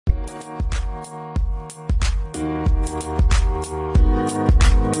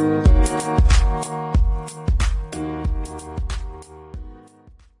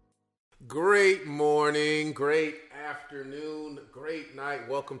Great morning, great afternoon, great night.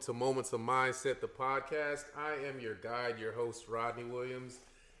 Welcome to Moments of Mindset, the podcast. I am your guide, your host, Rodney Williams.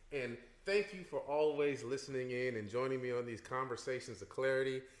 And thank you for always listening in and joining me on these conversations of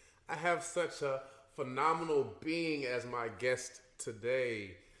clarity. I have such a phenomenal being as my guest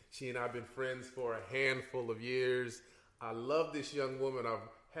today. She and I have been friends for a handful of years. I love this young woman. I've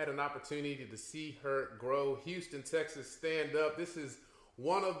had an opportunity to see her grow. Houston, Texas, stand up. This is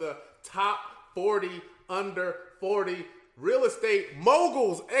one of the top 40 under 40 real estate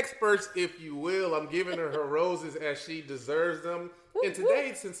moguls, experts, if you will. I'm giving her her roses as she deserves them. And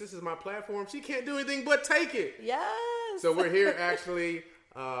today, since this is my platform, she can't do anything but take it. Yes. So we're here actually,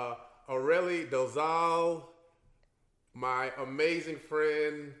 Aurelie Dolezal, my amazing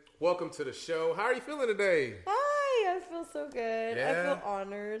friend. Welcome to the show. How are you feeling today? Hi, I feel so good. Yeah. I feel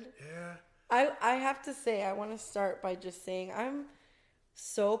honored. Yeah. I have to say, I want to start by just saying I'm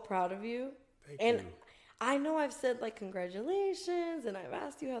so proud of you. Thank you. I know I've said like congratulations and I've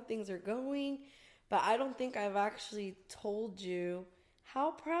asked you how things are going, but I don't think I've actually told you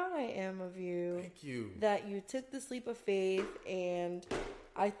how proud I am of you. Thank you. That you took this leap of faith, and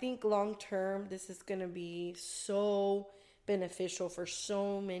I think long term this is going to be so beneficial for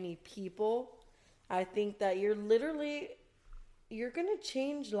so many people. I think that you're going to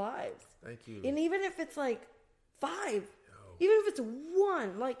change lives. Thank you. And even if it's like 5, even if it's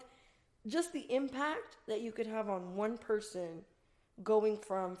 1, like just the impact that you could have on one person going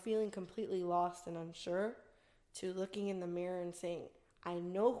from feeling completely lost and unsure to looking in the mirror and saying, I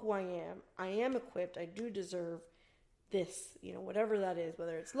know who I am equipped, I do deserve this, whatever that is,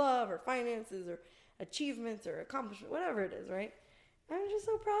 whether it's love or finances or achievements or accomplishment, whatever it is, right? I'm just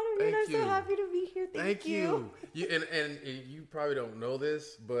so proud of you, and I'm so happy to be here. Thank you. And you probably don't know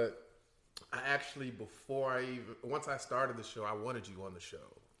this, but I actually, once I started the show, I wanted you on the show.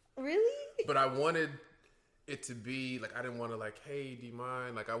 Really? But I wanted it to be, like, I didn't want to, like, hey, do you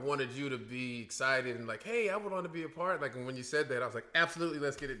mind? Like, I wanted you to be excited and, like, hey, I would want to be a part. Like, when you said that, I was like, absolutely,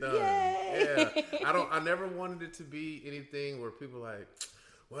 let's get it done. Yay! Yeah. I never wanted it to be anything where people are like,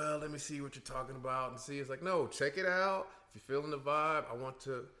 well, let me see what you're talking about and see. It's like, no, check it out. If you're feeling the vibe, I want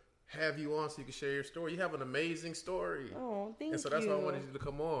to have you on so you can share your story. You have an amazing story. Oh, thank you. And so that's why I wanted you to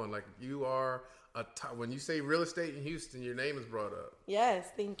come on. Like, you are when you say real estate in Houston, your name is brought up. Yes,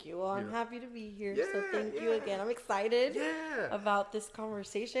 thank you. Well, I'm happy to be here. Yeah, so thank you again. I'm excited about this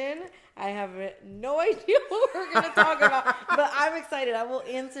conversation. I have no idea what we're going to talk about, but I'm excited. I will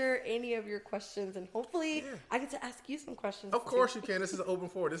answer any of your questions, and hopefully I get to ask you some questions. Of course you can. This is an open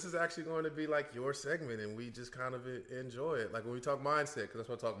floor. This is actually going to be like your segment, and we just kind of enjoy it. Like when we talk mindset, because that's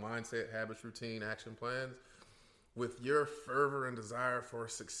what I talk mindset, habits, routine, action plans. With your fervor and desire for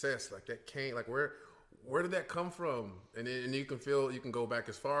success, like that came, like where did that come from? And you can go back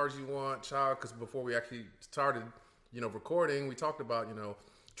as far as you want, child. Because before we actually started, recording, we talked about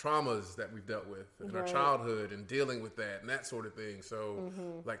traumas that we've dealt with in our childhood and dealing with that and that sort of thing. So,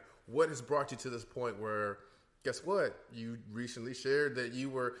 like, what has brought you to this point where? Guess what? You recently shared that you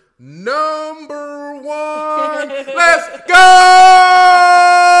were number 1. Let's go!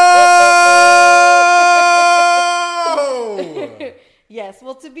 Yes.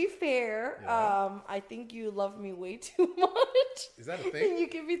 Well, to be fair, I think you love me way too much. Is that a thing? You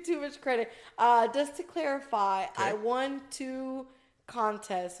give me too much credit. Just to clarify, I won 2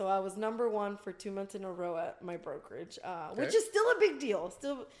 contests, so I was number 1 for 2 months in a row at my brokerage, which is still a big deal.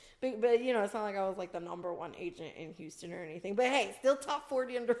 Still big, but it's not like I was like the number 1 agent in Houston or anything. But hey, still top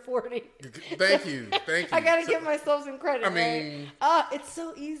 40 under 40. Thank you. I gotta give myself some credit. I mean, right? It's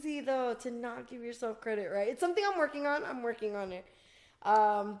so easy though to not give yourself credit, right? It's something I'm working on. I'm working on it.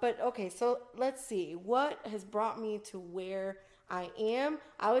 But okay, so let's see what has brought me to where I am.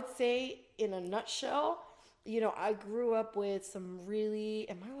 I would say, in a nutshell, I grew up with some really...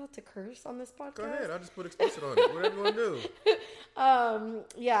 Am I allowed to curse on this podcast? Go ahead. I'll just put explicit on it. Whatever you want to do.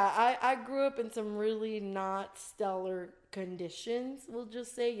 I grew up in some really not stellar conditions. We'll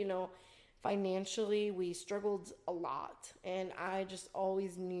just say, financially, we struggled a lot. And I just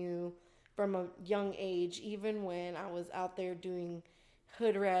always knew from a young age, even when I was out there doing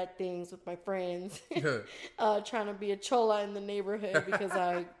hood rat things with my friends, trying to be a chola in the neighborhood because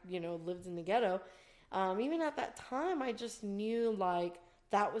I, lived in the ghetto. Even at that time, I just knew like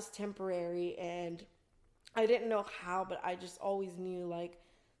that was temporary, and I didn't know how, but I just always knew like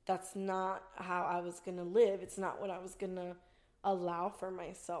that's not how I was going to live. It's not what I was going to allow for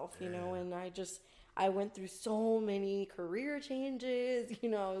myself, and I went through so many career changes.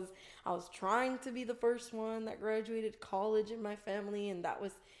 I was trying to be the first one that graduated college in my family, and that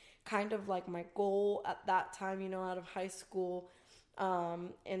was kind of like my goal at that time, out of high school.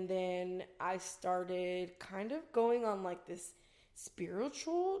 And then I started kind of going on like this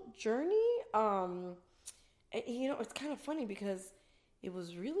spiritual journey. It's kind of funny because it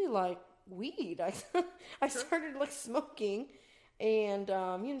was really like weed. I started like smoking and,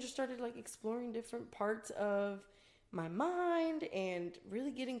 just started like exploring different parts of my mind and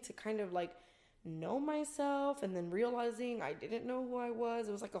really getting to kind of like know myself, and then realizing I didn't know who I was.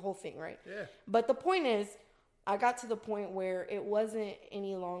 It was like a whole thing, right? Yeah. But the point is, I got to the point where it wasn't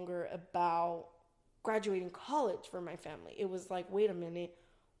any longer about graduating college for my family. It was like, wait a minute,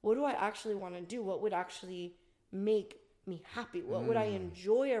 what do I actually want to do? What would actually make me happy? What would I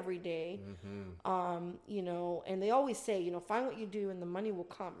enjoy every day? And they always say, find what you do and the money will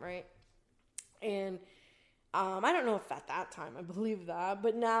come, right? And I don't know if at that time I believed that,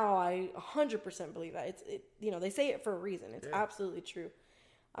 but now I 100% believe that. They say it for a reason. It's absolutely true.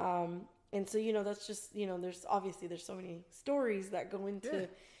 And so, that's just, there's so many stories that go into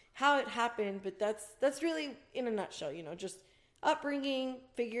how it happened, but that's really in a nutshell, just upbringing,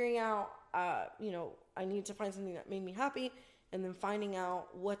 figuring out, I need to find something that made me happy, and then finding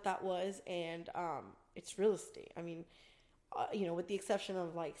out what that was. And, it's real estate. I mean, with the exception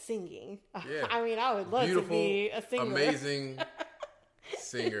of like singing. Yeah. I mean, I would love to be a singer. Amazing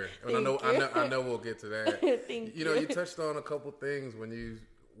singer. And I know we'll get to that. Thank you. You touched on a couple things when you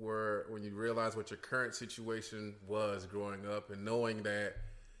realized what your current situation was growing up, and knowing that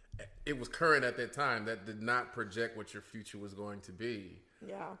it was current at that time, that did not project what your future was going to be.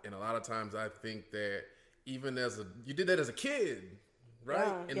 Yeah. And a lot of times I think that even you did that as a kid, right?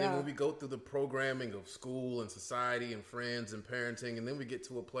 Yeah, and then when we go through the programming of school and society and friends and parenting, and then we get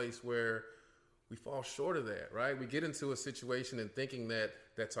to a place where we fall short of that, right? We get into a situation and thinking that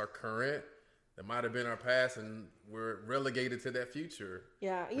that's our current, that might have been our past, and we're relegated to that future.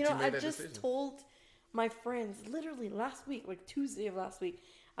 Yeah. I just told my friends literally last week, like Tuesday of last week,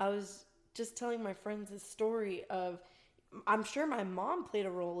 I was just telling my friends this story of, I'm sure my mom played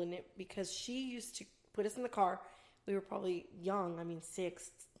a role in it, because she used to put us in the car. We were probably young. I mean,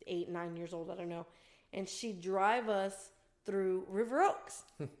 6, 8, 9 years old. I don't know. And she'd drive us through River Oaks.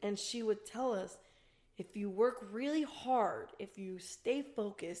 And she would tell us, if you work really hard, if you stay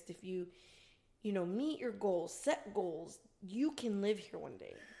focused, if you, meet your goals, set goals, you can live here one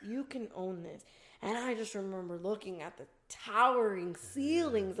day. You can own this. And I just remember looking at the towering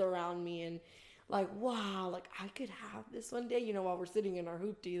ceilings around me and like, wow, like I could have this one day, while we're sitting in our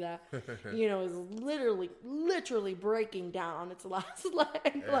hoopty that, is literally breaking down on its last leg.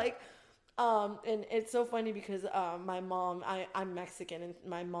 Yeah. And it's so funny because my mom, I'm Mexican, and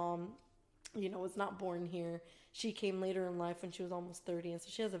my mom, was not born here. She came later in life when she was almost 30, and so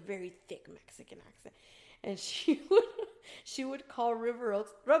she has a very thick Mexican accent. And she would call River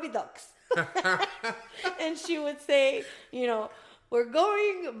Oaks Robidoux. And she would say, we're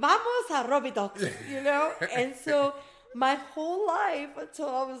going, vamos a Robidoux, And so my whole life, until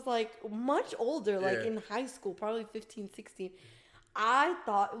I was like much older, like in high school, probably 15, 16, I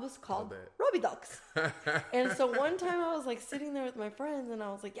thought it was called Robidoux. And so one time I was like sitting there with my friends, and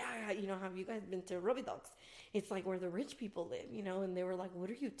I was like, yeah, have you guys been to Robidoux? It's like where the rich people live, and they were like, what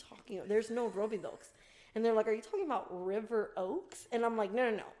are you talking about? There's no Robidoux. And they're like, are you talking about River Oaks? And I'm like,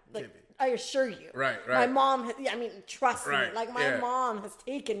 no. Like, I assure you. Right. My mom, trust me. Like, my mom has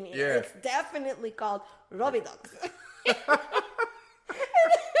taken me. Yeah. It's definitely called Robidoux. And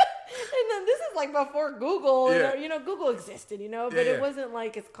then this is like before Google. Google existed, but it wasn't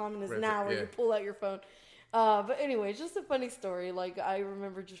like as common as now where you pull out your phone. But anyway, it's just a funny story. Like, I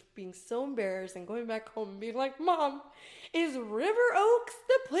remember just being so embarrassed and going back home and being like, Mom, is River Oaks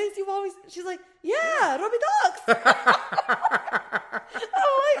the place you've always... She's like, yeah, Robidoux. I'm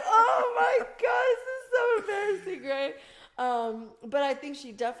like, oh my God, this is so embarrassing, right? But I think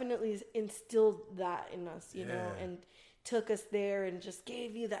she definitely instilled that in us, you know, and took us there and just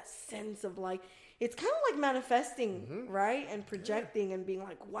gave you that sense of like, it's kind of like manifesting, right? And projecting and being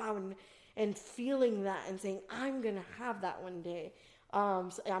like, wow, and feeling that and saying, I'm going to have that one day.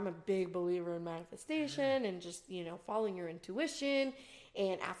 So I'm a big believer in manifestation and just, following your intuition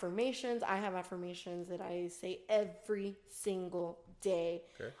and affirmations. I have affirmations that I say every single day.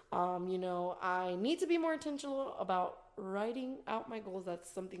 Okay. I need to be more intentional about writing out my goals. That's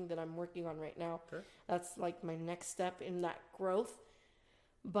something that I'm working on right now. Okay. That's like my next step in that growth.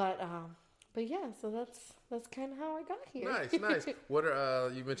 But yeah, so that's kind of how I got here. Nice. What are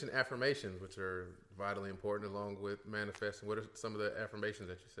you mentioned affirmations, which are vitally important along with manifesting. What are some of the affirmations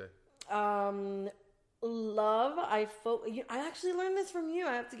that you say? Love. I actually learned this from you.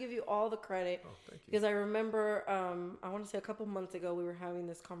 I have to give you all the credit. Oh, thank you. Because I remember, I want to say a couple months ago, we were having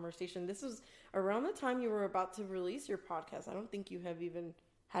this conversation. This was around the time you were about to release your podcast. I don't think you had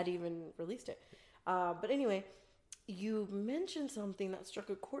even released it. But anyway, you mentioned something that struck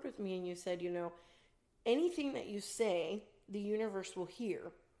a chord with me, and you said, anything that you say, the universe will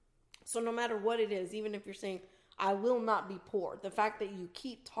hear. So no matter what it is, even if you're saying, I will not be poor, the fact that you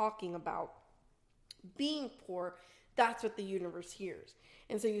keep talking about being poor, that's what the universe hears.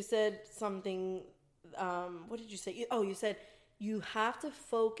 And so you said something, what did you say? You said you have to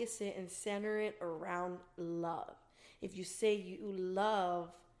focus it and center it around love. If you say you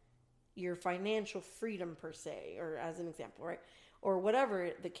love your financial freedom per se, or as an example, right? Or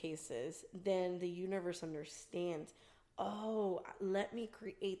whatever the case is, then the universe understands, oh, let me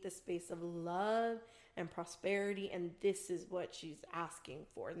create the space of love and prosperity, and this is what she's asking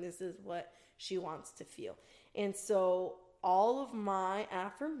for, and this is what she wants to feel. And so all of my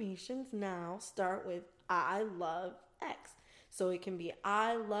affirmations now start with I love X. So it can be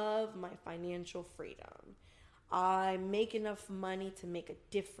I love my financial freedom. I make enough money to make a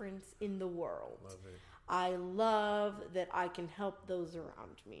difference in the world. Love it. I love that I can help those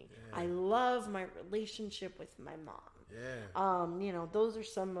around me. Yeah. I love my relationship with my mom. Yeah. Those are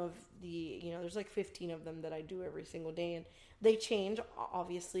some of the, there's like 15 of them that I do every single day, and they change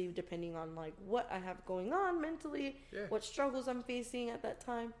obviously depending on like what I have going on mentally, what struggles I'm facing at that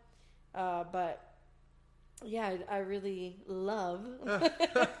time. But yeah, I really love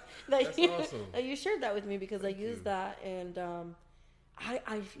That's awesome. that you shared that with me, because Thank I use you. that, and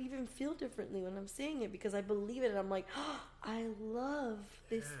I even feel differently when I'm saying it, because I believe it, and I'm like, oh, I love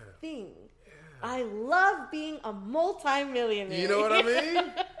this thing. Yeah. I love being a multimillionaire. You know what I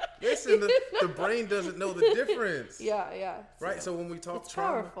mean? Listen, the brain doesn't know the difference. Yeah. Right. So when we talk it's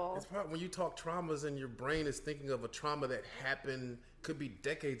trauma, powerful. when you talk traumas and your brain is thinking of a trauma that happened, could be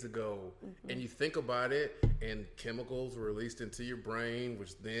decades ago, and you think about it, and chemicals were released into your brain,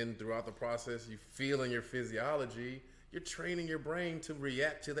 which then throughout the process you feel in your physiology, you're training your brain to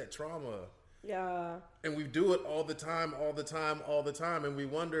react to that trauma. Yeah. And we do it all the time, and we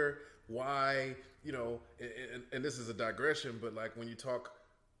wonder why, and this is a digression, but like when you talk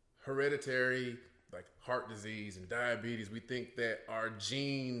hereditary, like heart disease and diabetes, we think that our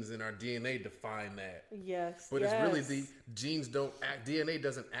genes and our DNA define that. Yes. But it's really the genes DNA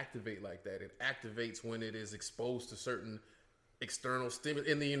doesn't activate like that. It activates when it is exposed to certain external stimuli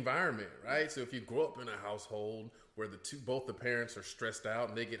in the environment, right? So if you grow up in a household where both the parents are stressed out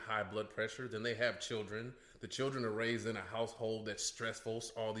and they get high blood pressure, then they have children. The children are raised in a household that's stressful,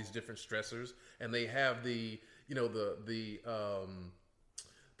 all these different stressors, and they have the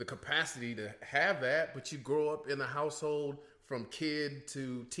capacity to have that. But you grow up in a household from kid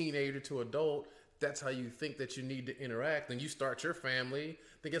to teenager to adult, that's how you think that you need to interact. Then you start your family,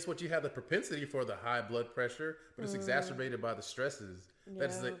 then guess what? You have the propensity for the high blood pressure, but it's exacerbated by the stresses.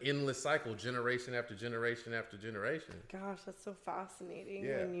 That's the endless cycle, generation after generation after generation. Gosh, that's so fascinating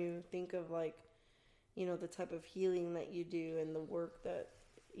Yeah. when you think of like, the type of healing that you do and the work that,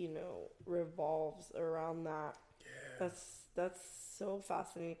 revolves around that. Yeah. That's so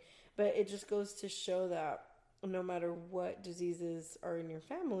fascinating. But it just goes to show that no matter what diseases are in your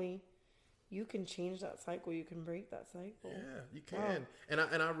family, you can change that cycle. You can break that cycle. Yeah, you can. Wow.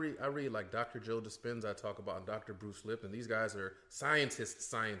 And I read like Dr. Joe Dispenza I talk about, and Dr. Bruce Lipton. These guys are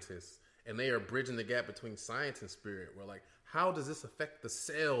scientists, and they are bridging the gap between science and spirit. We're like, how does this affect the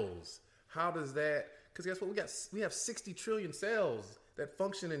cells? How does that? Because guess what? We have 60 trillion cells that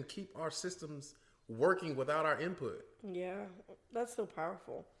function and keep our systems working without our input. Yeah, that's so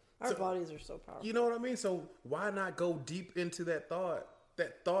powerful. Our bodies are so powerful. You know what I mean? So why not go deep into that thought?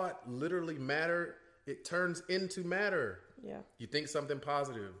 That thought, literally matter, it turns into matter. Yeah. You think something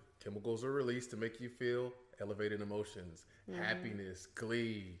positive, chemicals are released to make you feel elevated emotions, happiness,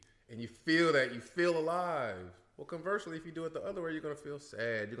 glee, and you feel that, you feel alive. Well, conversely, if you do it the other way, you're going to feel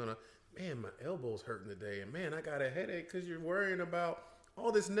sad. You're going to, man, my elbow's hurting today, and man, I got a headache, because you're worrying about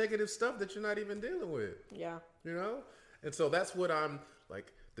all this negative stuff that you're not even dealing with. Yeah. And so that's what I'm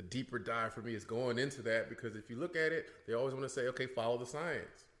like, the deeper dive for me is going into that, because if you look at it, they always want to say, okay, follow the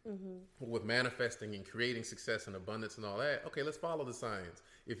science. With manifesting and creating success and abundance and all that, okay, let's follow the science.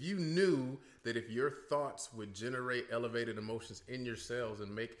 If you knew that if your thoughts would generate elevated emotions in your cells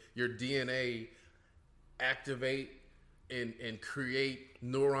and make your DNA activate and create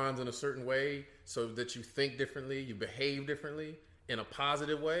neurons in a certain way so that you think differently, you behave differently in a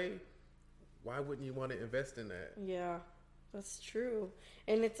positive way, why wouldn't you want to invest in that? Yeah, that's true.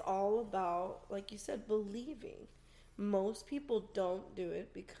 And it's all about, like you said, believing. most people don't do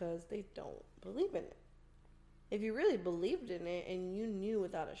it because they don't believe in it. If you really believed in it and you knew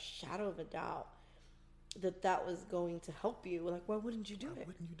without a shadow of a doubt that that was going to help you, like, why wouldn't you do it? Why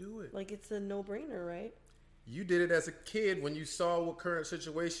wouldn't you do it? Like, it's a no-brainer, right? You did it as a kid when you saw what current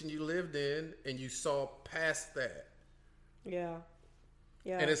situation you lived in and you saw past that. Yeah.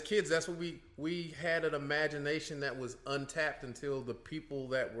 Yeah. And as kids, that's what we had an imagination that was untapped until the people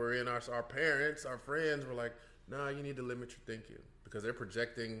that were in our parents, our friends were like, nah, you need to limit your thinking because they're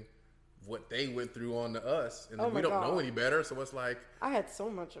projecting what they went through onto us. And we don't know any better. So it's like, I had so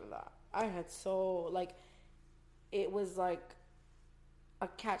much of that. It was like a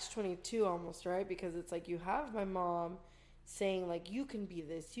catch-22 almost, right? Because it's like you have my mom saying like, you can be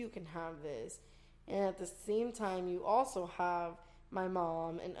this, you can have this. And at the same time, you also have my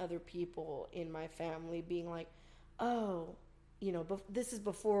mom and other people in my family being like, oh, this is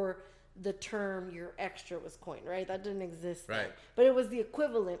before the term "you're extra" was coined, right? That didn't exist then. Right. But it was the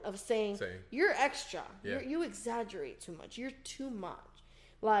equivalent of saying Same. You're extra. Yeah. You exaggerate too much. You're too much.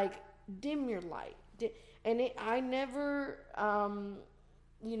 Like, dim your light. I never,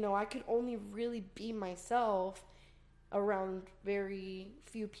 I could only really be myself around very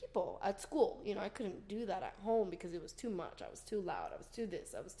few people at school. I couldn't do that at home because it was too much. I was too loud. I was too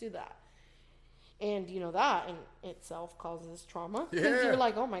this. I was too that. And, that in itself causes trauma. Because you're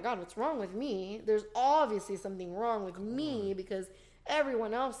like, oh my God, what's wrong with me? There's obviously something wrong with me because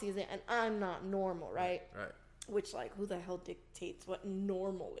everyone else sees it and I'm not normal, right? Right. Which, like, who the hell dictates what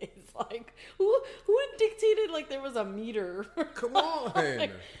normal is? Like, who dictated, like, there was a meter? Come on.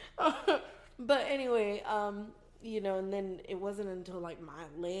 But anyway, and then it wasn't until, like, my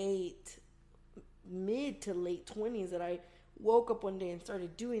mid to late 20s that I woke up one day and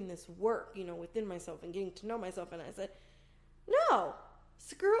started doing this work, within myself and getting to know myself. And I said, no,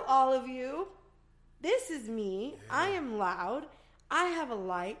 screw all of you. This is me. Yeah. I am loud. I have a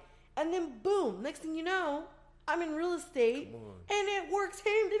light. And then, boom, next thing you know, I'm in real estate, and it works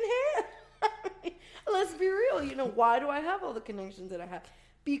hand in hand. Let's be real. Why do I have all the connections that I have?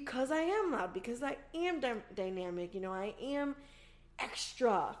 Because I am loud. Because I am dynamic. I am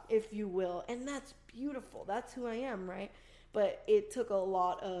extra, if you will. And that's beautiful. That's who I am, right? But it took a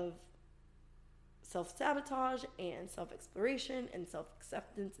lot of self-sabotage and self-exploration and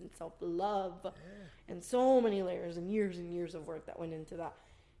self-acceptance and self-love and so many layers and years of work that went into that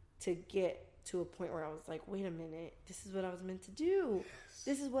to get to a point where I was like, wait a minute, this is what I was meant to do. Yes.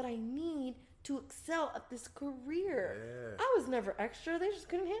 This is what I need to excel at this career. Yeah. I was never extra. They just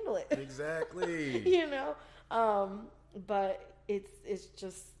couldn't handle it. Exactly. But it's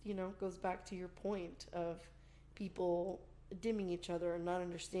just, goes back to your point of people dimming each other and not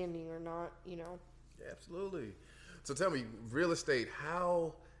understanding or not, Absolutely. So tell me, real estate,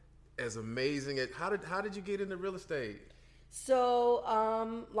 how did you get into real estate? So,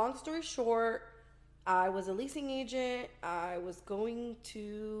 long story short, I was a leasing agent. I was going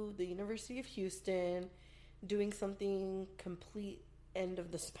to the University of Houston, doing something complete end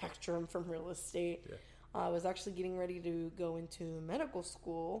of the spectrum from real estate. Yeah. I was actually getting ready to go into medical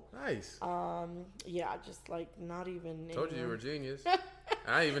school. Nice. Yeah, just like not even. Told you were a genius.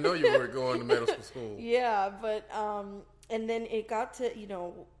 I didn't even know you were going to medical school. Yeah, but and then it got to,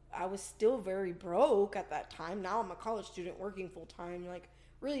 I was still very broke at that time. Now I'm a college student working full time, like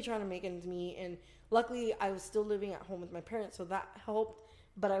really trying to make ends meet. And luckily I was still living at home with my parents, so that helped.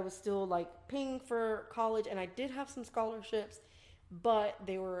 But I was still like paying for college, and I did have some scholarships, but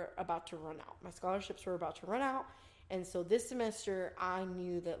they were about to run out. My scholarships were about to run out. And so this semester I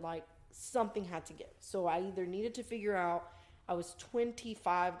knew that like something had to give. So I either needed to figure out, I was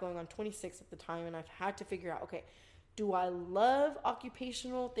 25 going on 26 at the time, and I've had to figure out, okay, do I love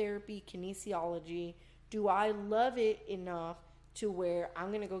occupational therapy, kinesiology? Do I love it enough to where I'm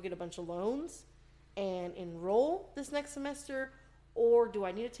going to go get a bunch of loans and enroll this next semester? Or do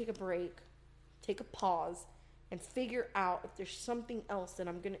I need to take a break, take a pause, and figure out if there's something else that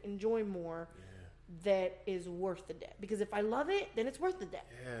I'm going to enjoy more that is worth the debt? Because if I love it, then it's worth the debt.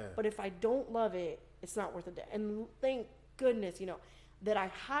 Yeah. But if I don't love it, it's not worth the debt. And thank goodness, that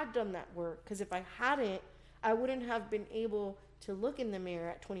I had done that work. Because if I hadn't, I wouldn't have been able to look in the mirror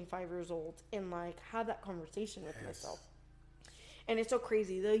at 25 years old and like have that conversation with myself. And it's so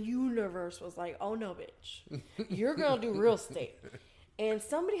crazy. The universe was like, oh no, bitch, you're going to do real estate. And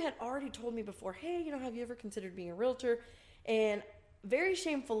somebody had already told me before, hey, have you ever considered being a realtor? And very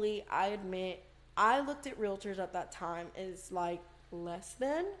shamefully, I admit, I looked at realtors at that time as like less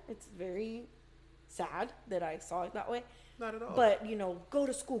than. It's very sad that I saw it that way. Not at all. But, go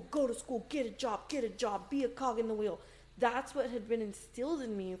to school, get a job, be a cog in the wheel. that's what had been instilled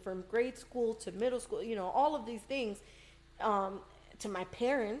in me from grade school to middle school, you know, all of these things. To my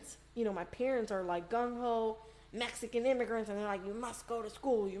parents, you know, my parents are like gung-ho Mexican immigrants, and they're like, you must go to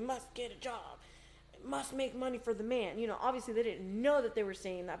school, you must get a job, you must make money for the man. You know, obviously they didn't know that they were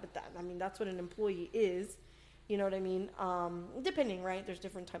saying that, but that, I mean, that's what an employee is. You know what I mean? Depending, right? There's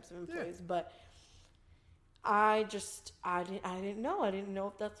different types of employees, yeah. But I didn't know. I didn't know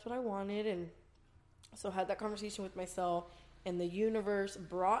if that's what I wanted, and so I had that conversation with myself. And the universe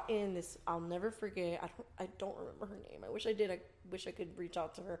brought in this, I'll never forget. I don't remember her name. I wish I did. I wish I could reach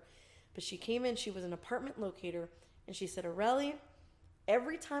out to her. But she came in, she was an apartment locator, and she said, Aurelie,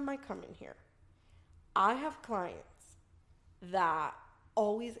 every time I come in here, I have clients that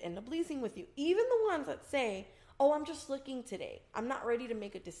always end up leasing with you. Even the ones that say, oh, I'm just looking today. I'm not ready to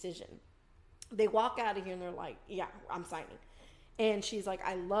make a decision. They walk out of here and they're like, yeah, I'm signing. And she's like,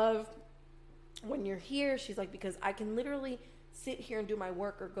 I love when you're here. She's like, because I can literally sit here and do my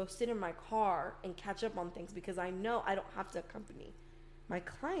work or go sit in my car and catch up on things because I know I don't have to accompany my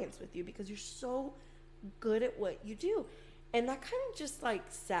clients with you because you're so good at what you do. And that kind of just like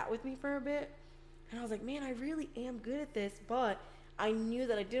sat with me for a bit. And I was like, man, I really am good at this, but I knew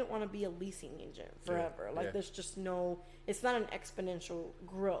that I didn't want to be a leasing agent forever. Yeah, like there's just no, it's not an exponential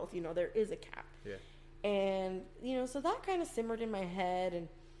growth. You know, there is a cap. Yeah. And, you know, so that kind of simmered in my head. And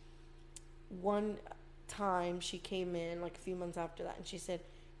one time she came in like a few months after that and she said,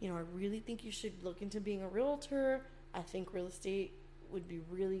 you know, I really think you should look into being a realtor. I think real estate would be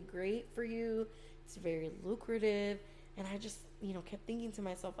really great for you. It's very lucrative. And I just, you know, kept thinking to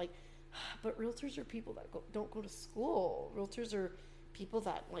myself like, but realtors are people that don't go to school. Realtors are people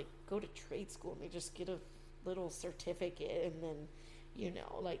that like go to trade school and they just get a little certificate and then, you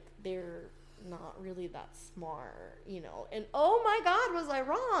know, like they're not really that smart, you know. And oh my God, was I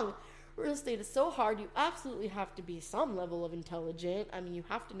wrong? Real estate is so hard. You absolutely have to be some level of intelligent. I mean, you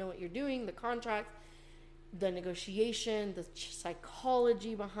have to know what you're doing, the contracts, the negotiation, the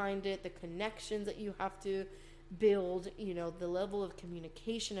psychology behind it, the connections that you have to build, you know, the level of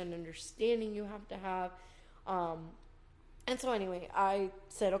communication and understanding you have to have. And so anyway, I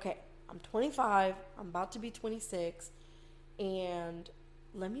said, okay, I'm 25, I'm about to be 26, and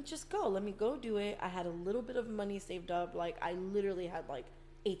let me just go. Let me go do it. I had a little bit of money saved up. Like, I literally had like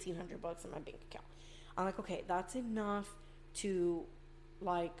 $1,800 in my bank account. I'm like, okay, that's enough to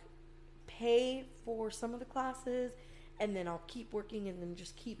like pay for some of the classes, and then I'll keep working and then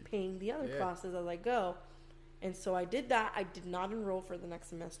just keep paying the other classes as I go. And so I did that. I did not enroll for the next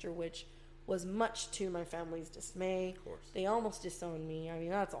semester, which was much to my family's dismay. Of course. They almost disowned me. I mean,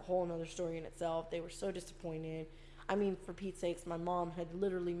 that's a whole nother story in itself. They were so disappointed. I mean, for Pete's sakes, my mom had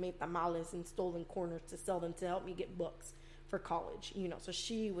literally made tamales and stolen corners to sell them to help me get books for college, you know. So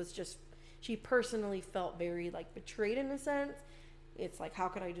she personally felt very like betrayed in a sense. It's like, how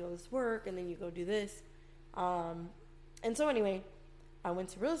could I do all this work and then you go do this? And so anyway, I went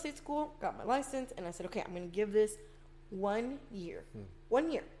to real estate school, got my license, and I said, okay, I'm going to give this 1 year.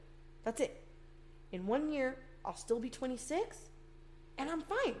 1 year. That's it. In 1 year, I'll still be 26, and I'm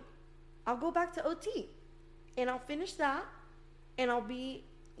fine. I'll go back to OT, and I'll finish that, and I'll be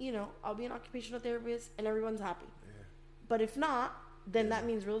an occupational therapist, and everyone's happy. Yeah. But if not, then that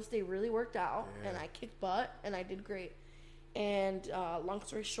means real estate really worked out, and I kicked butt, and I did great. And long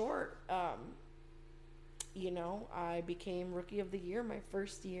story short, you know, I became Rookie of the Year my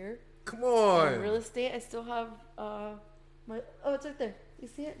first year. Come on. In real estate, I still have it's right there. You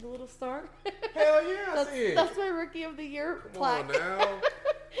see it? The little star? Hell yeah, I see it. That's my Rookie of the Year plaque. Come on now.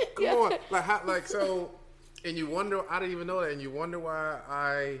 Come on. So, and you wonder, I didn't even know that, and you wonder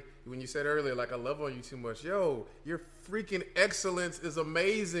why when you said earlier, like, I love on you too much. Yo, your freaking excellence is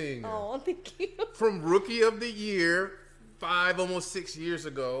amazing. Oh, thank you. From Rookie of the Year, 5, almost 6 years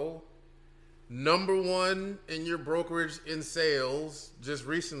ago, #1 in your brokerage in sales just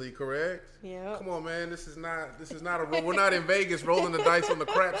recently, correct? Yeah. Come on, man. This is not we're not in Vegas rolling the dice on the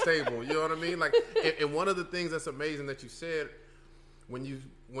craps table. You know what I mean? Like, and one of the things that's amazing that you said when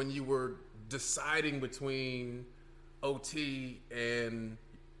you were deciding between OT and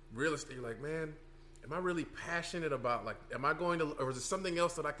real estate, you're like, man, am I really passionate about, like, am I going to, or is it something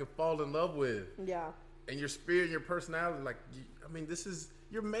else that I can fall in love with? Yeah. And your spirit and your personality, like, I mean,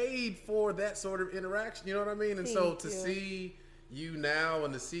 you're made for that sort of interaction. You know what I mean? And so to see you now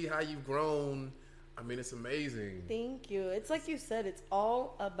and to see how you've grown, I mean, it's amazing. Thank you. It's like you said, it's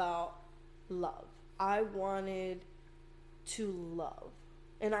all about love. I wanted to love.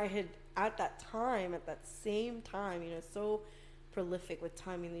 And I had, at that same time, you know, so prolific with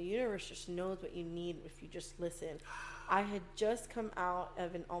timing. The universe just knows what you need if you just listen. I had just come out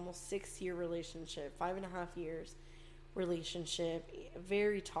of an almost 6-year relationship, 5.5 years, relationship,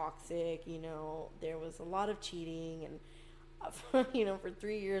 very toxic. You know, there was a lot of cheating, and you know, for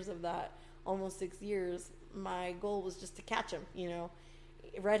 3 years of that, almost 6 years, my goal was just to catch him. You know,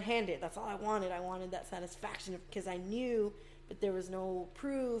 red-handed. That's all I wanted. I wanted that satisfaction because I knew, but there was no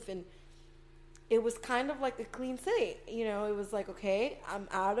proof, and it was kind of like a clean slate. You know, it was like, okay, I'm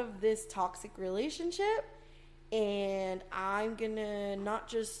out of this toxic relationship, and I'm gonna not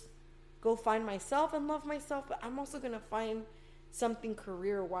just go find myself and love myself, but I'm also gonna find something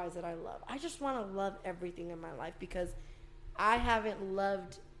career-wise that I love. I just want to love everything in my life because I haven't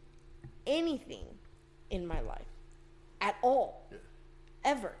loved anything in my life at all. Yeah.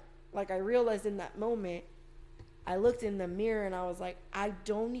 Ever. Like, I realized in that moment, I looked in the mirror and I was like, I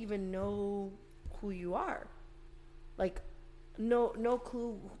don't even know who you are. Like, no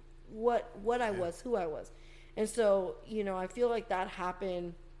clue what I was, who I was. And so, you know, I feel like that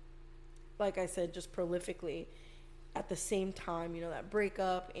happened, like I said, just prolifically at the same time, you know, that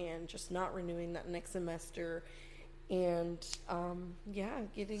breakup and just not renewing that next semester, and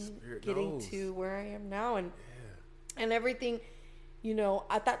getting to where I am now, and everything. You know,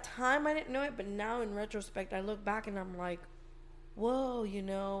 at that time I didn't know it, but now in retrospect I look back and I'm like, whoa, you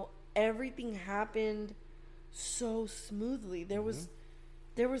know, everything happened so smoothly. There was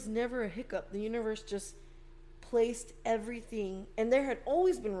never a hiccup. The universe just placed everything, and there had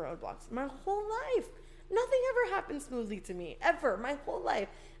always been roadblocks my whole life. Nothing ever happened smoothly to me, ever, my whole life.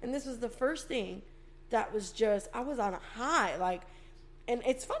 And this was the first thing that was just, I was on a high, like. And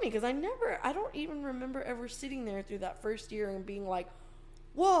it's funny because I don't even remember ever sitting there through that first year and being like,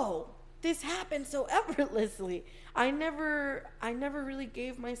 whoa, this happened so effortlessly. I never really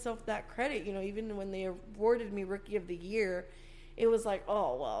gave myself that credit. You know, even when they awarded me Rookie of the Year, it was like,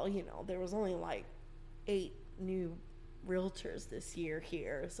 oh, well, you know, there was only like 8 new realtors this year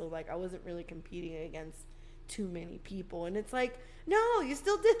here. So, like, I wasn't really competing against too many people. And it's like, no, you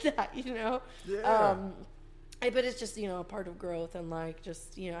still did that, you know? Yeah. But it's just, you know, a part of growth, and like,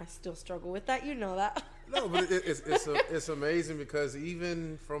 just, you know, I still struggle with that. You know that. No, but it's amazing because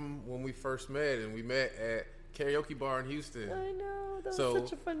even from when we first met, and we met at karaoke bar in Houston. I know, that was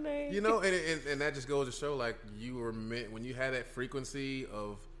such a fun night. You know, and that just goes to show, like, you were meant, when you had that frequency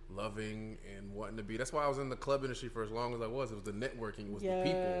of loving and wanting to be. That's why I was in the club industry for as long as I was. It was the networking, it was the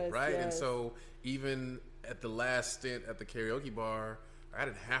people, right? Yes. And so even at the last stint at the karaoke bar, I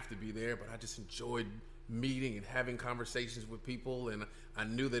didn't have to be there, but I just enjoyed meeting and having conversations with people, and I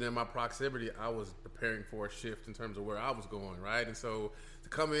knew that in my proximity I was preparing for a shift in terms of where I was going, right? And so to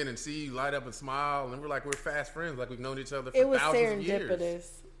come in and see you light up and smile, and we're fast friends, like we've known each other for thousands of years. It was serendipitous.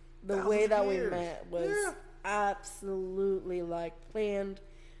 The way that we met was absolutely like planned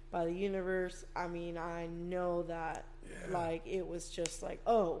by the universe. I mean, I know that like it was just like,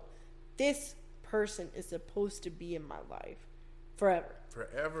 oh, this person is supposed to be in my life forever.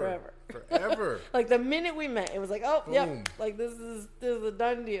 Like the minute we met, it was like, oh, boom. Yep, like this is a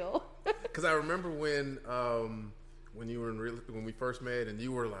done deal. Because I remember when you were when we first met, and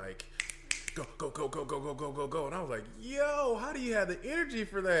you were like, go, and I was like, yo, how do you have the energy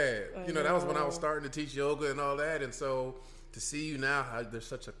for that? You know, that was when I was starting to teach yoga and all that, and so to see you now, how there's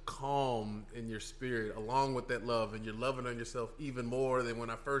such a calm in your spirit, along with that love, and you're loving on yourself even more than when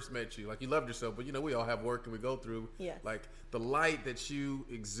I first met you. Like, you loved yourself, but you know, we all have work and we go through. Yes. Like, the light that you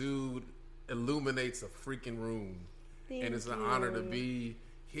exude illuminates a freaking room. And it's an honor to be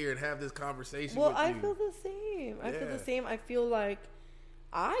here and have this conversation with you. I feel the same. I feel the same. I feel like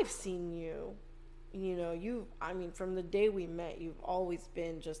I've seen you. You know, from the day we met, you've always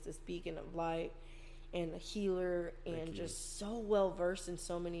been just this beacon of light and a healer, and just so well versed in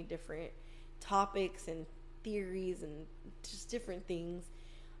so many different topics and theories and just different things.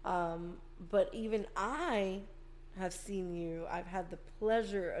 But even I have seen you. I've had the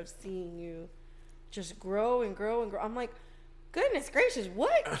pleasure of seeing you just grow and grow and grow. I'm like, goodness gracious,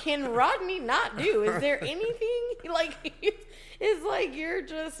 what can Rodney not do? Is there anything? Like, it's like you're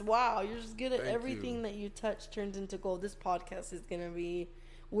just, wow, you're just good at everything that you touch turns into gold. This podcast is going to be,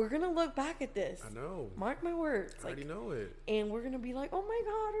 we're going to look back at this. I know. Mark my words. I already know it. And we're going to be like, oh my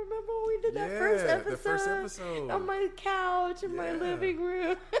God, remember when we did that first episode? On my couch in my living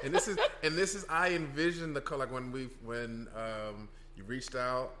room. and this is, I envisioned like when you reached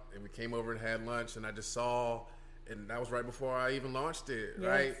out and we came over and had lunch, and I just saw, and that was right before I even launched it,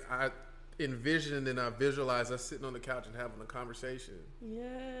 right? I envisioned and I visualized us sitting on the couch and having a conversation.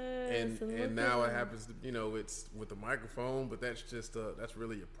 Yes. And now it happens to, you know, it's with the microphone, but that's just that's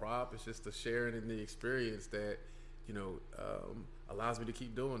really a prop. It's just a sharing in the experience that, you know, allows me to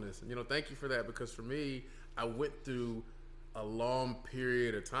keep doing this. And, you know, thank you for that, because for me, I went through a long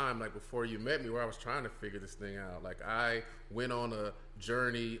period of time, like before you met me, where I was trying to figure this thing out. Like I went on a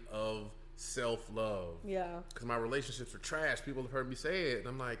journey of self-love. Yeah. Because my relationships were trash. People have heard me say it. And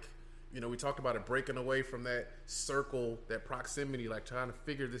I'm like, we talked about it, breaking away from that circle, that proximity, like trying to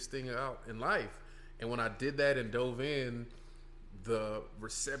figure this thing out in life. And when I did that and dove in, the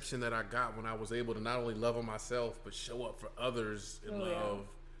reception that I got when I was able to not only love on myself, but show up for others in love,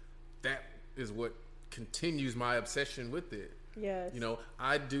 that is what continues my obsession with it. Yes.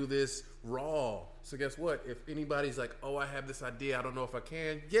 I do this raw. So guess what? If anybody's like, oh, I have this idea, I don't know if I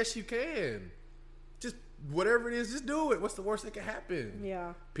can. Yes, you can. Just whatever it is, just do it. What's the worst that can happen?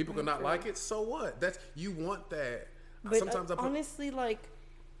 Yeah. People can not like it. So what? You want that. But sometimes honestly, life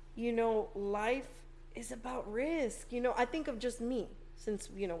is about risk. I think of just me, since,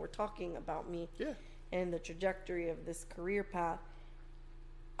 we're talking about me. Yeah. And the trajectory of this career path.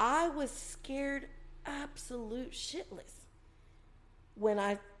 I was scared absolute shitless when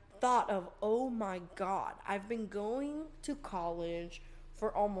I thought of, oh my God, I've been going to college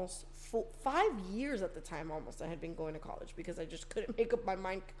for almost 5 years at the time. Almost I had been going to college because I just couldn't make up my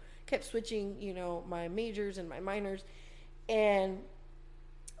mind, kept switching, my majors and my minors. And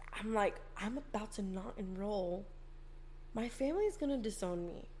I'm like, I'm about to not enroll. My family is going to disown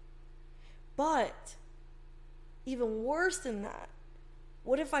me. But even worse than that,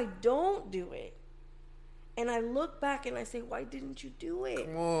 what if I don't do it? And I look back and I say, why didn't you do it?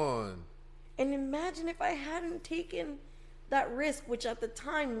 Come on. And imagine if I hadn't taken that risk, which at the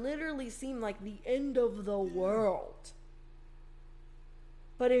time literally seemed like the end of the world.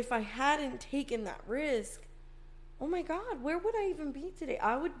 But if I hadn't taken that risk, oh my God, where would I even be today?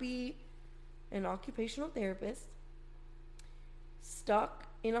 I would be an occupational therapist, stuck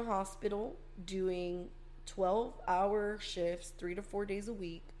in a hospital doing 12-hour shifts, 3 to 4 days a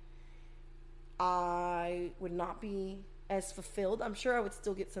week. I would not be as fulfilled. I'm sure I would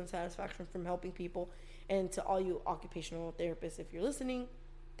still get some satisfaction from helping people. And to all you occupational therapists, if you're listening,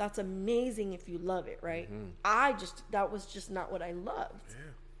 that's amazing if you love it, right? Mm-hmm. That was just not what I loved.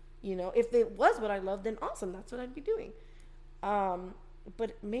 Yeah. If it was what I loved, then awesome. That's what I'd be doing.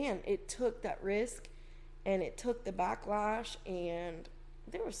 But man, it took that risk and it took the backlash, and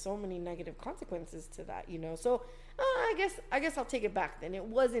there were so many negative consequences to that, So I guess I'll take it back then. It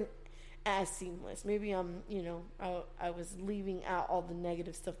wasn't as seamless. Maybe I was leaving out all the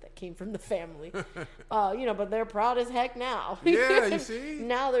negative stuff that came from the family. But they're proud as heck now. Yeah, you see?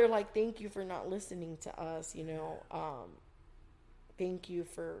 Now they're like, thank you for not listening to us, thank you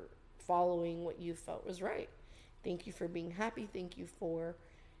for following what you felt was right. Thank you for being happy. Thank you for,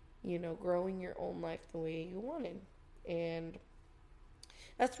 growing your own life the way you wanted. And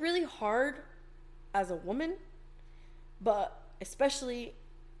that's really hard as a woman, but especially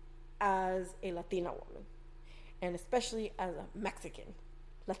as a Latina woman, and especially as a Mexican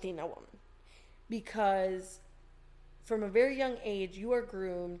Latina woman, because from a very young age, you are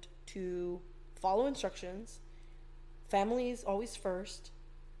groomed to follow instructions. Family is always first.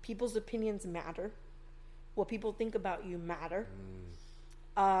 People's opinions matter. What people think about you matter.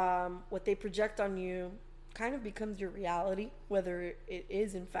 What they project on you kind of becomes your reality, whether it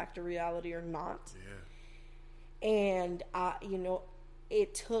is in fact a reality or not. Yeah. And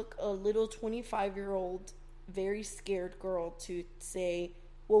it took a little 25-year-old, very scared girl to say,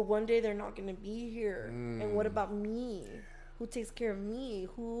 well, one day they're not going to be here. And what about me? Who takes care of me?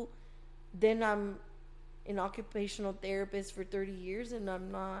 Then I'm an occupational therapist for 30 years and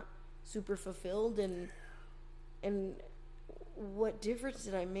I'm not super fulfilled. And what difference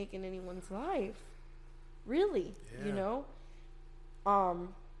did I make in anyone's life? Really,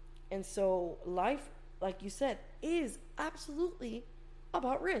 And so life, like you said, is absolutely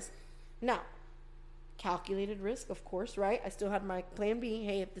about risk. Now, calculated risk, of course, right? I still had my plan B.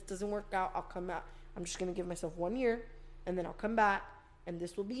 Hey, if this doesn't work out, I'll come out. I'm just going to give myself 1 year and then I'll come back and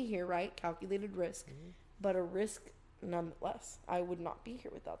this will be here, right? Calculated risk. Mm-hmm. But a risk nonetheless. I would not be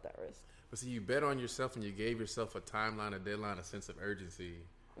here without that risk. But see, you bet on yourself and you gave yourself a timeline, a deadline, a sense of urgency.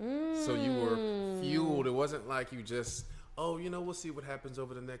 So you were fueled. It wasn't like you just, we'll see what happens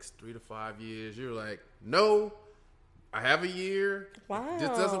over the next 3 to 5 years. You're like, no, I have a year. Wow. This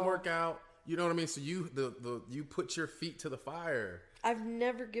doesn't work out. You know what I mean? So you put your feet to the fire. I've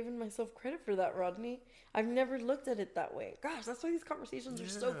never given myself credit for that, Rodney. I've never looked at it that way. Gosh, that's why these conversations are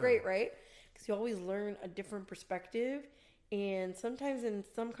so great, right? Because you always learn a different perspective. And sometimes in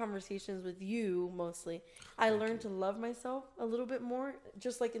some conversations with you, mostly, I learned to love myself a little bit more.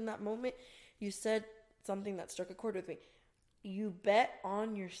 Just like in that moment, you said something that struck a chord with me. You bet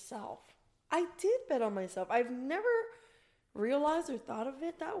on yourself. I did bet on myself. I've never realized or thought of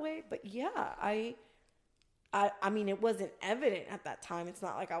it that way. But yeah, I I mean, it wasn't evident at that time. It's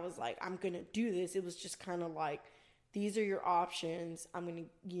not like I was like, I'm going to do this. It was just kind of like, these are your options. I'm going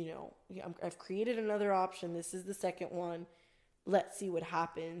to, I've created another option. This is the second one. Let's see what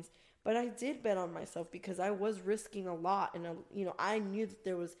happens. But I did bet on myself because I was risking a lot. And, I knew that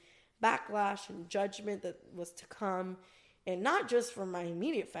there was backlash and judgment that was to come. And not just from my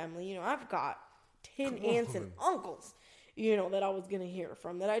immediate family. I've got 10 aunts and uncles, that I was going to hear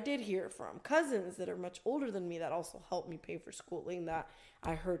from, that I did hear from. Cousins that are much older than me that also helped me pay for schooling that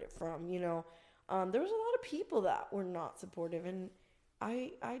I heard it from, There was a lot of people that were not supportive. And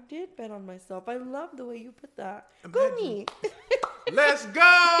I did bet on myself. I love the way you put that. Go me. Let's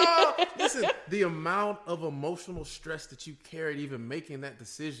go. Listen, the amount of emotional stress that you carried even making that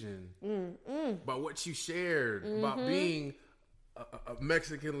decision about what you shared, about being a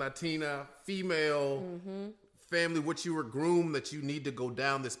Mexican, Latina, female, family, what you were groomed that you need to go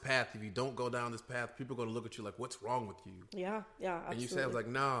down this path. If you don't go down this path, people are going to look at you like, what's wrong with you? Yeah, absolutely. And you said, like,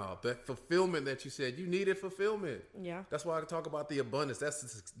 nah, that fulfillment that you said, you needed fulfillment. Yeah. That's why I talk about the abundance.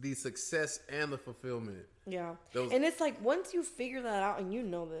 That's the success and the fulfillment. Yeah. And it's like, once you figure that out,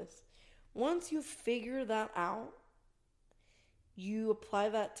 and this, once you figure that out, you apply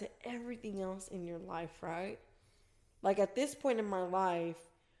that to everything else in your life, right? Like, at this point in my life,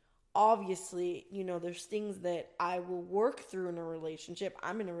 obviously, there's things that I will work through in a relationship.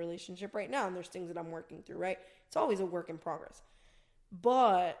 I'm in a relationship right now, and there's things that I'm working through, right? It's always a work in progress.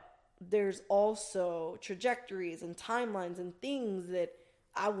 But there's also trajectories and timelines and things that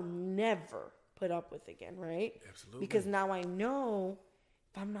I will never put up with again, right? Absolutely. Because now I know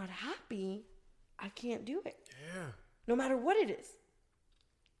if I'm not happy, I can't do it. Yeah. No matter what it is.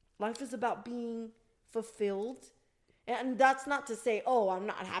 Life is about being fulfilled. And that's not to say, oh, I'm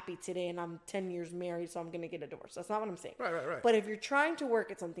not happy today and I'm 10 years married, so I'm going to get a divorce. That's not what I'm saying. Right. But if you're trying to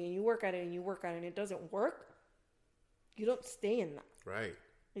work at something and you work at it and you work at it and it doesn't work, you don't stay in that. Right.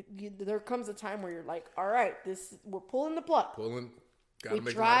 There comes a time where you're like, all right, we're pulling the plug. We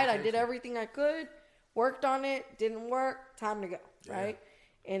tried. I did everything I could, worked on it, didn't work, time to go, right?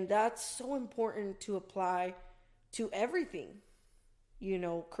 And that's so important to apply to everything,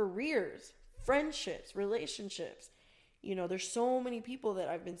 careers, friendships, relationships. There's so many people that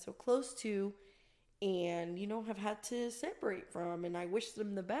I've been so close to and, have had to separate from, and I wish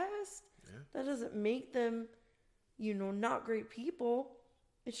them the best. Yeah. That doesn't make them, not great people.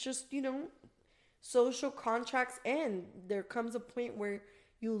 It's just, social contracts end. There comes a point where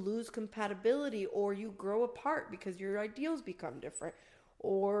you lose compatibility or you grow apart because your ideals become different.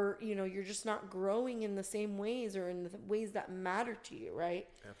 Or, you're just not growing in the same ways or in the ways that matter to you, right?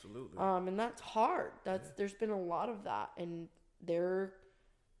 Absolutely. And that's hard. There's been a lot of that, and there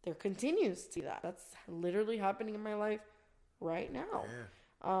continues to be that. That's literally happening in my life right now.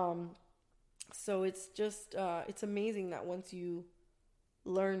 Yeah. So it's just it's amazing that once you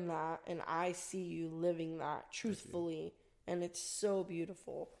learn that, and I see you living that truthfully, and it's so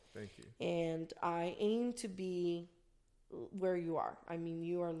beautiful. Thank you. And I aim to be where you are. I mean,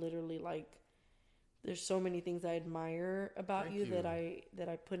 you are literally like, there's so many things I admire about you that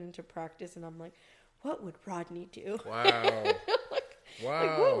I put into practice, and I'm like, what would Rodney do? Wow.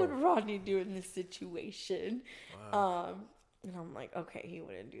 Like, what would Rodney do in this situation? Wow. And I'm like, okay, he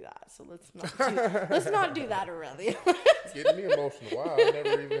wouldn't do that. So let's not do that already. Getting me emotional. Wow, I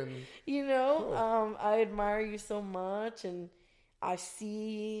never even. I admire you so much, and I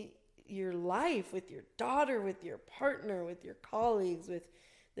see your life with your daughter, with your partner, with your colleagues, with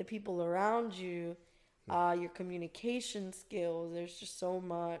the people around you, your communication skills. There's just so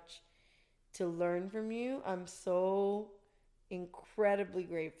much to learn from you. I'm so incredibly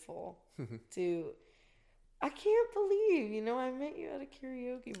grateful I can't believe, I met you at a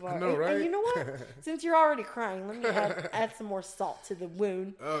karaoke bar. I know, right? And you know what? Since you're already crying, let me add some more salt to the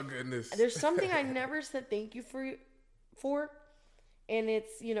wound. Oh, goodness. There's something I never said thank you for. And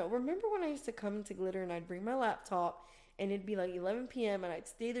it's, remember when I used to come to Glitter and I'd bring my laptop and it'd be like 11 p.m. and I'd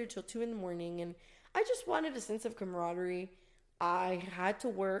stay there till 2 a.m. and I just wanted a sense of camaraderie. I had to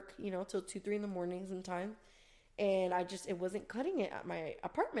work, till 2, 3 a.m. sometimes. And it wasn't cutting it at my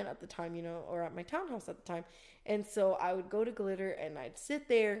apartment at the time, or at my townhouse at the time. And so I would go to Glitter and I'd sit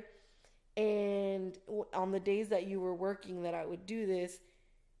there. And on the days that you were working that I would do this,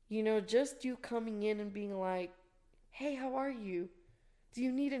 just you coming in and being like, hey, how are you? Do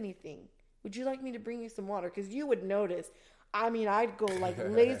you need anything? Would you like me to bring you some water? Because you would notice. I mean, I'd go like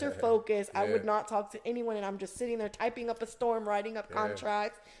laser focus. Yeah. I would not talk to anyone. And I'm just sitting there typing up a storm, writing up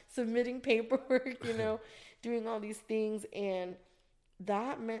contracts, submitting paperwork, doing all these things. And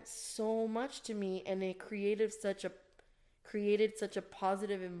that meant so much to me. And it created such a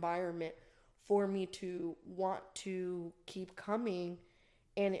positive environment for me to want to keep coming.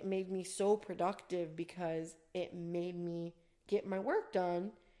 And it made me so productive because it made me get my work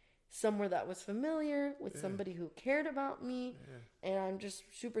done somewhere that was familiar with somebody who cared about me. And I'm just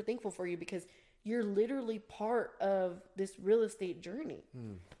super thankful for you because you're literally part of this real estate journey.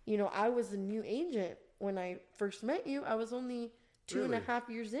 You know, I was a new agent when I first met you. I was only 2.5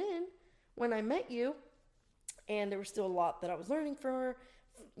 years in when I met you. And there was still a lot that I was learning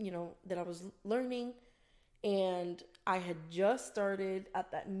And I had just started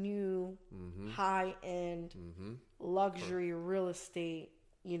at that new high-end luxury real estate,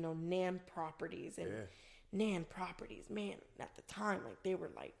 you know, Nan Properties. And Nan Properties, man, at the time, like, they were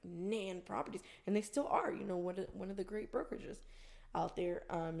like Nan Properties. And they still are, you know, one of the great brokerages out there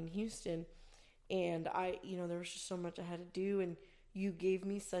in Houston. And there was just so much I had to do. And you gave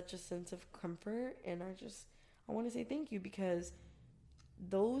me such a sense of comfort. And I want to say thank you because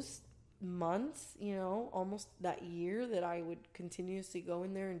those months, you know, almost that year that I would continuously go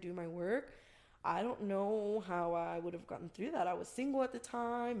in there and do my work, I don't know how I would have gotten through that. I was single at the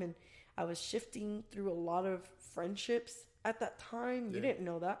time and I was shifting through a lot of friendships at that time. You didn't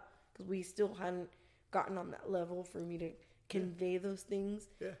know that because we still hadn't gotten on that level for me to convey those things.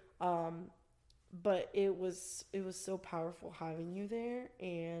 But it was so powerful having you there.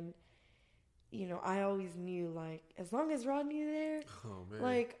 And you know, I always knew, like, as long as Rodney's there,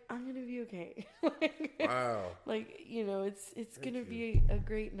 like, I'm going to be okay. Wow. Like, you know, it's going to be a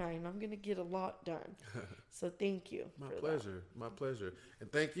great night, and I'm going to get a lot done. So thank you. My pleasure. My pleasure.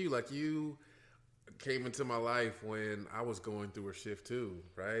 And thank you. Like, you came into my life when I was going through a shift, too,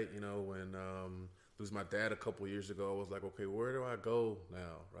 right? You know, when losing my dad a couple years ago, I was like, okay, where do I go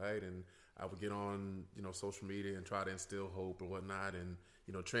now, right? And I would get on, you know, social media and try to instill hope and whatnot, and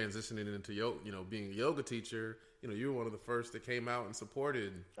you know, transitioning into being a yoga teacher, you know, you were one of the first that came out and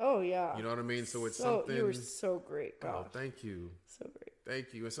supported. Oh yeah, you know what I mean. So it's something. You were so great. Gosh. Oh, thank you. So great.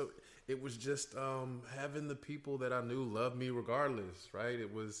 Thank you. And so it was just having the people that I knew love me regardless, right?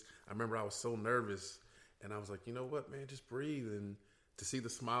 It was. I remember I was so nervous, and I was like, you know what, man, just breathe. And to see the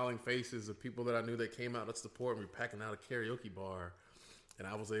smiling faces of people that I knew that came out to support me, packing out a karaoke bar, and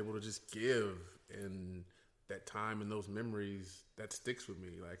I was able to just give and. That time and those memories, that sticks with me.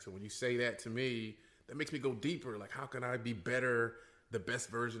 Like, so when you say that to me, that makes me go deeper. Like, how can I be better, the best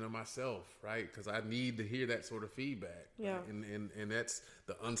version of myself, right? Because I need to hear that sort of feedback. Yeah. Right? And that's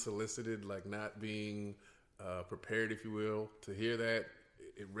the unsolicited, like not being prepared, if you will, to hear that.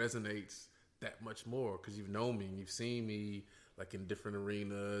 It resonates that much more because you've known me and you've seen me like in different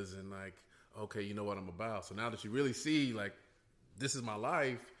arenas and like, okay, you know what I'm about. So now that you really see, like, this is my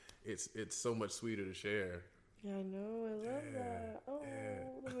life, it's so much sweeter to share. Yeah, I know. I love that. Oh,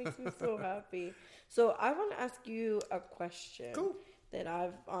 that makes me so happy. So I want to ask you a question that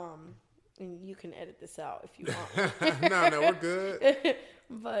I've, and you can edit this out if you want. No, we're good.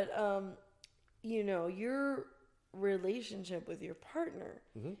 But, you know, your relationship with your partner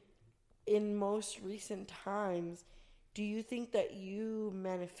in most recent times, do you think that you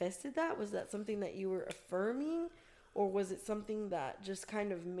manifested that? Was that something that you were affirming? Or was it something that just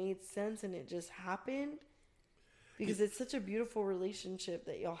kind of made sense and it just happened? Because it's such a beautiful relationship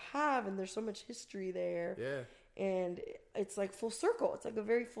that y'all have, and there's so much history there. Yeah. And it's like full circle. It's like a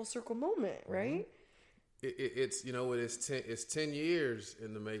very full circle moment, right? It's you know, it's 10 years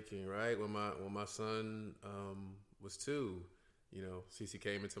in the making, right? When my son was 2, you know, Cece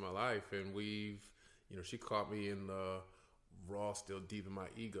came into my life, and she caught me in the raw, still deep in my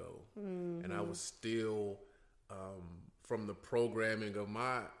ego, and I was still from the programming of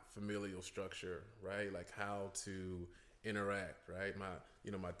my familial structure, right? Like how to interact, right?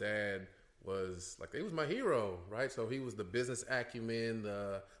 My dad was like, he was my hero, right? So he was the business acumen,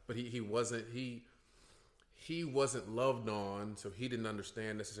 but he wasn't loved on, so he didn't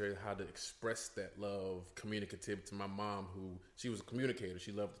understand necessarily how to express that love communicative to my mom, who she was a communicator.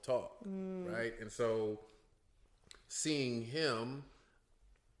 She loved to talk, right? And so seeing him,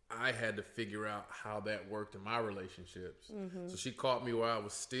 I had to figure out how that worked in my relationships. So she caught me where I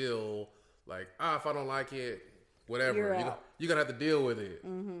was still like, if I don't like it, whatever, you're gonna have to deal with it,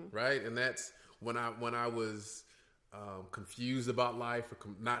 right? And that's when I was confused about life or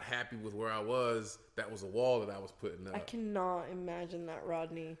not happy with where I was. That was a wall that I was putting up. I cannot imagine that,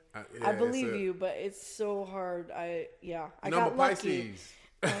 Rodney. I believe you, but it's so hard. I got lucky. Pisces.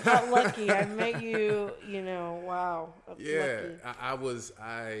 I got lucky. I met you, you know, wow. Yeah, I was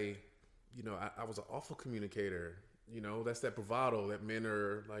an awful communicator. You know, that's that bravado that men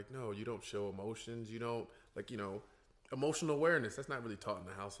are like, no, you don't show emotions. You don't, like, you know, emotional awareness. That's not really taught in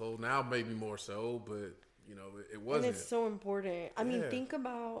the household. Now maybe more so, but, you know, it wasn't. And it's so important. I mean, think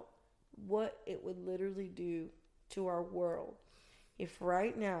about what it would literally do to our world if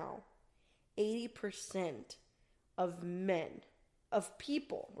right now 80% of men, of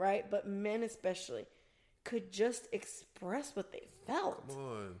people, right? But men especially, could just express what they felt. Come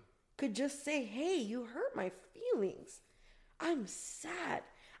on. Could just say, hey, you hurt my feelings. I'm sad.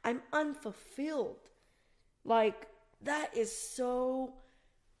 I'm unfulfilled. Like, that is so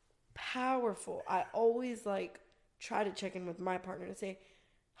powerful. I always try to check in with my partner and say,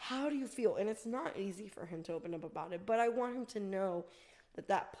 how do you feel? And it's not easy for him to open up about it, but I want him to know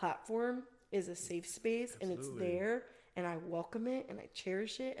that platform is a safe space. Absolutely. And it's there, and I welcome it and I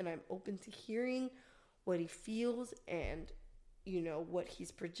cherish it, and I'm open to hearing what he feels and, what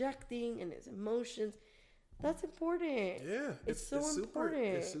he's projecting and his emotions. That's important. Yeah. It's so important.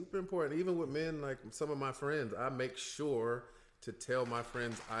 It's super important. Even with men, like some of my friends, I make sure to tell my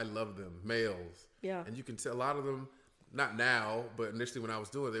friends I love them, males. Yeah. And you can tell a lot of them, not now, but initially when I was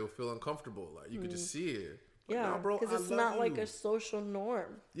doing it, they would feel uncomfortable. Like, you could just see it. Yeah, because it's not like a social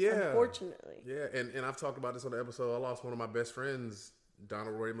norm. Yeah. Unfortunately. Yeah, and I've talked about this on the episode. I lost one of my best friends,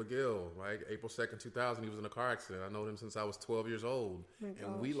 Donald Roy McGill, like April 2nd, 2000. He was in a car accident. I know him since I was 12 years old.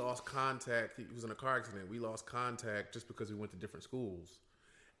 And we lost contact. He was in a car accident. We lost contact just because we went to different schools.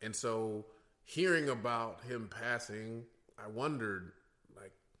 And so hearing about him passing, I wondered,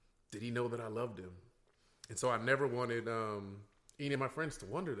 did he know that I loved him? And so I never wanted any of my friends to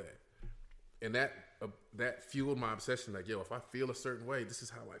wonder that. And that fueled my obsession. Like, if I feel a certain way, this is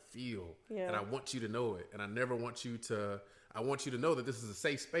how I feel. Yeah. And I want you to know it. And I never want you to... I want you to know that this is a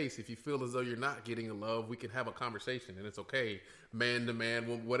safe space. If you feel as though you're not getting a love, we can have a conversation, and it's okay, man to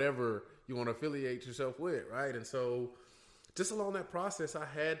man, whatever you want to affiliate yourself with, right? And so, just along that process, I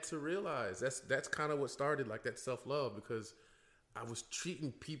had to realize that's kind of what started that self-love, because I was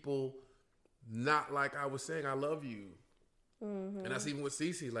treating people not like I was saying I love you, and that's even with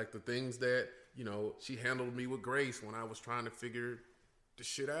Cece, the things that she handled me with grace when I was trying to figure the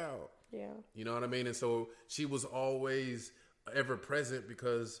shit out. Yeah, you know what I mean. And so she was always ever present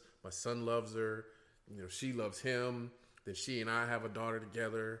because my son loves her, she loves him. Then she and I have a daughter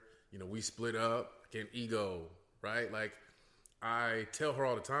together. We split up. Again, ego, right? I tell her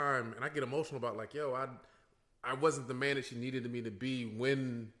all the time, and I get emotional about I wasn't the man that she needed me to be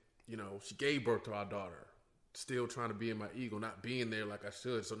when she gave birth to our daughter. Still trying to be in my ego, not being there like I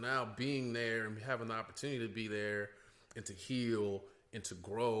should. So now being there and having the opportunity to be there and to heal and to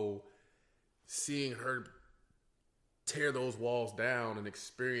grow, seeing her tear those walls down and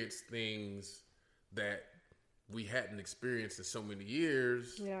experience things that we hadn't experienced in so many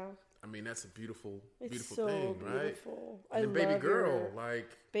years. Yeah. I mean, that's a beautiful thing, right? Beautiful. And then baby girl,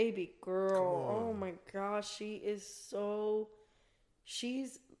 baby girl. Oh my gosh,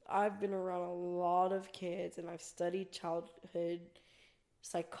 I've been around a lot of kids, and I've studied childhood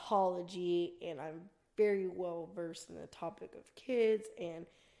psychology, and I'm very well versed in the topic of kids and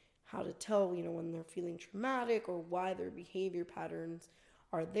how to tell, when they're feeling traumatic or why their behavior patterns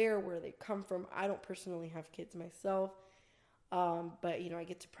are there, where they come from. I don't personally have kids myself, but, I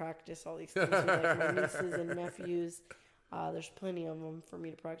get to practice all these things with my nieces and nephews. There's plenty of them for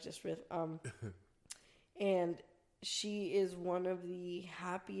me to practice with. And she is one of the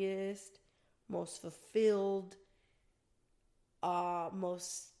happiest, most fulfilled,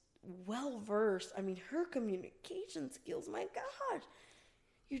 most well-versed. I mean, her communication skills, my gosh.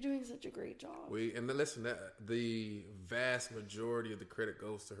 You're doing such a great job. And then listen, the vast majority of the credit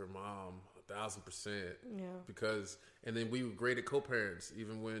goes to her mom, 1,000%. Yeah. And then we were great co-parents,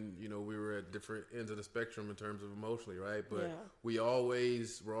 even when, we were at different ends of the spectrum in terms of emotionally, right? But we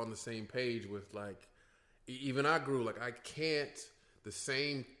always were on the same page with even I grew, the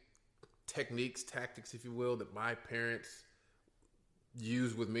same techniques, tactics, if you will, that my parents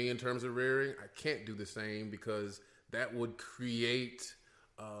used with me in terms of rearing, I can't do the same, because that would create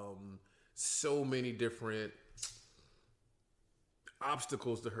so many different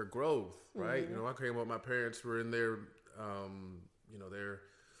obstacles to her growth, right? Mm-hmm. I came up, my parents were in their, they're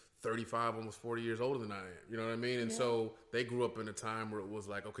 35, almost 40 years older than I am. You know what I mean? And so they grew up in a time where it was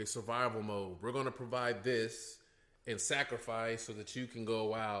okay, survival mode. We're going to provide this and sacrifice so that you can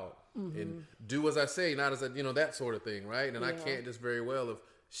go out and do as I say, not as that sort of thing, right? And I can't just very well, if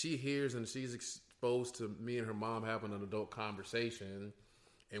she hears and she's exposed to me and her mom having an adult conversation,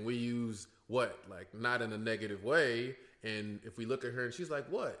 and we use not in a negative way, and if we look at her and she's like,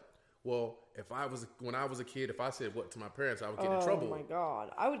 what? Well, when I was a kid, if I said what to my parents, I would get in trouble. Oh my God,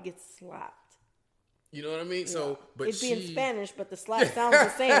 I would get slapped. You know what I mean? Yeah. So, but it'd be in Spanish, but the slap sounds the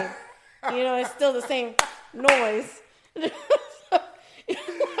same. It's still the same noise.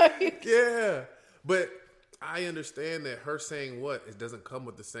 Yeah, but I understand that her saying what, it doesn't come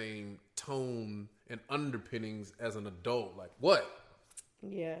with the same tone and underpinnings as an adult. Like, what?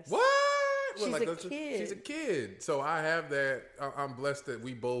 Yes. What? She's Like, a kid. She's a kid. So I have that. I'm blessed that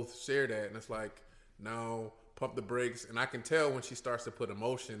we both share that. And it's like, no, pump the brakes. And I can tell when she starts to put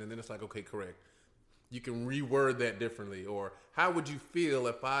emotion. And then it's like, okay, correct. You can reword that differently. Or how would you feel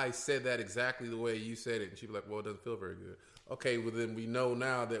if I said that exactly the way you said it? And she'd be like, well, it doesn't feel very good. Okay, well, then we know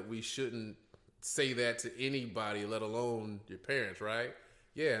now that we shouldn't say that to anybody, let alone your parents, right?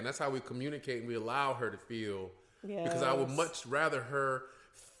 Yeah, and that's how we communicate and we allow her to feel. Yes. Because I would much rather her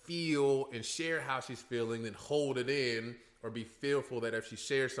feel and share how she's feeling than hold it in or be fearful that if she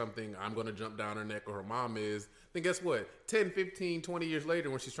shares something, I'm going to jump down her neck or her mom is. Then guess what? 10, 15, 20 years later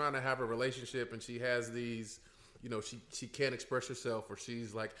when she's trying to have a relationship and she has these, you know, she can't express herself or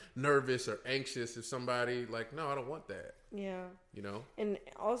she's like nervous or anxious if somebody like, no, I don't want that. Yeah. You know? And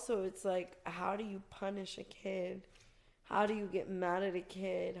also it's like, how do you punish a kid? How do you get mad at a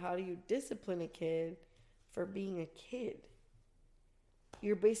kid? How do you discipline a kid for being a kid?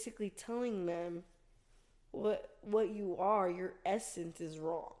 You're basically telling them what you are, your essence is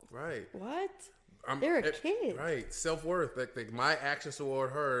wrong. Right. What? They're a kid. Right. Self-worth. Like my actions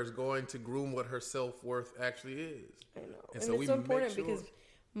toward her is going to groom what her self-worth actually is. I know. And so so it's so important because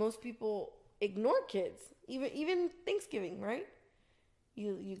most people ignore kids. Even Thanksgiving, right?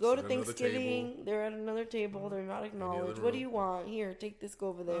 You go to Thanksgiving, they're at another table, they're not acknowledged. What do you want? Here, take this, go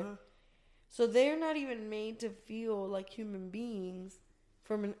over there. So they're not even made to feel like human beings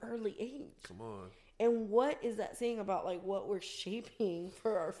from an early age. Come on. And what is that saying about like what we're shaping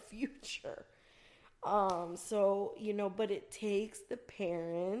for our future? So, you know, but it takes the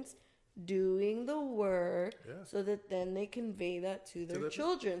parents doing the work so that then they convey that to their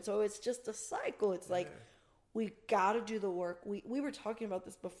children. So it's just a cycle. It's like we got to do the work. We were talking about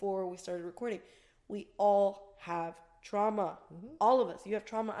this before we started recording. We all have trauma. All of us. You have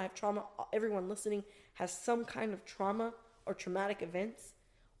trauma. I have trauma. Everyone listening has some kind of trauma or traumatic events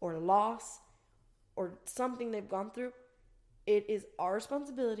or loss or something they've gone through. It is our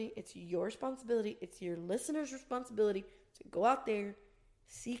responsibility. It's your responsibility. It's your listener's responsibility to go out there,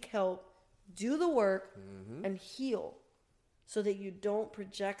 seek help, do the work, and heal so that you don't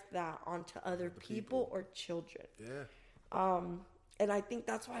project that onto other people or children. Yeah. And I think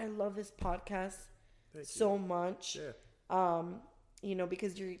that's why I love this podcast so much. Yeah. You know,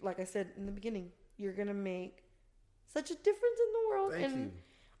 because you're, like I said in the beginning, you're going to make such a difference in the world. Thank you.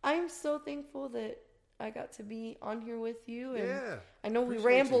 I'm so thankful that I got to be on here with you. And Yeah. I know we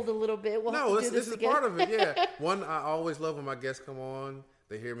rambled a little bit. We'll have to do this is again. part of it. Yeah. One, I always love when my guests come on.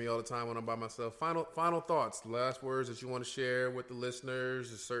 They hear me all the time when I'm by myself. Final thoughts, last words that you want to share with the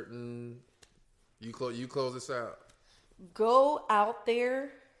listeners. A certain, you close this out. Go out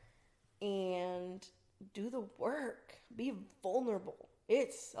there and do the work. Be vulnerable.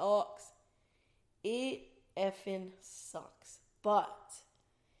 It sucks. It effing sucks. But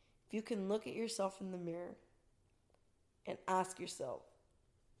if you can look at yourself in the mirror and ask yourself,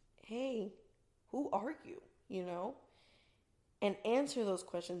 hey, who are you? You know? And answer those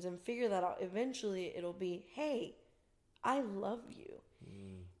questions and figure that out. Eventually it'll be, hey, I love you.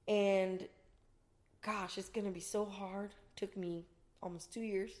 And gosh, it's going to be so hard. It took me almost 2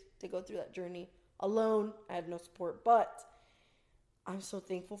 years to go through that journey alone. I had no support, but I'm so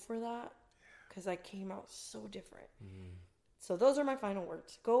thankful for that because I came out so different. So those are my final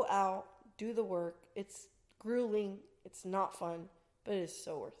words. Go out, do the work. It's grueling. It's not fun, but it is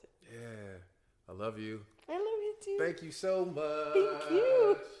so worth it. Yeah. I love you. I love you too. Thank you so much. Thank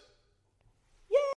you.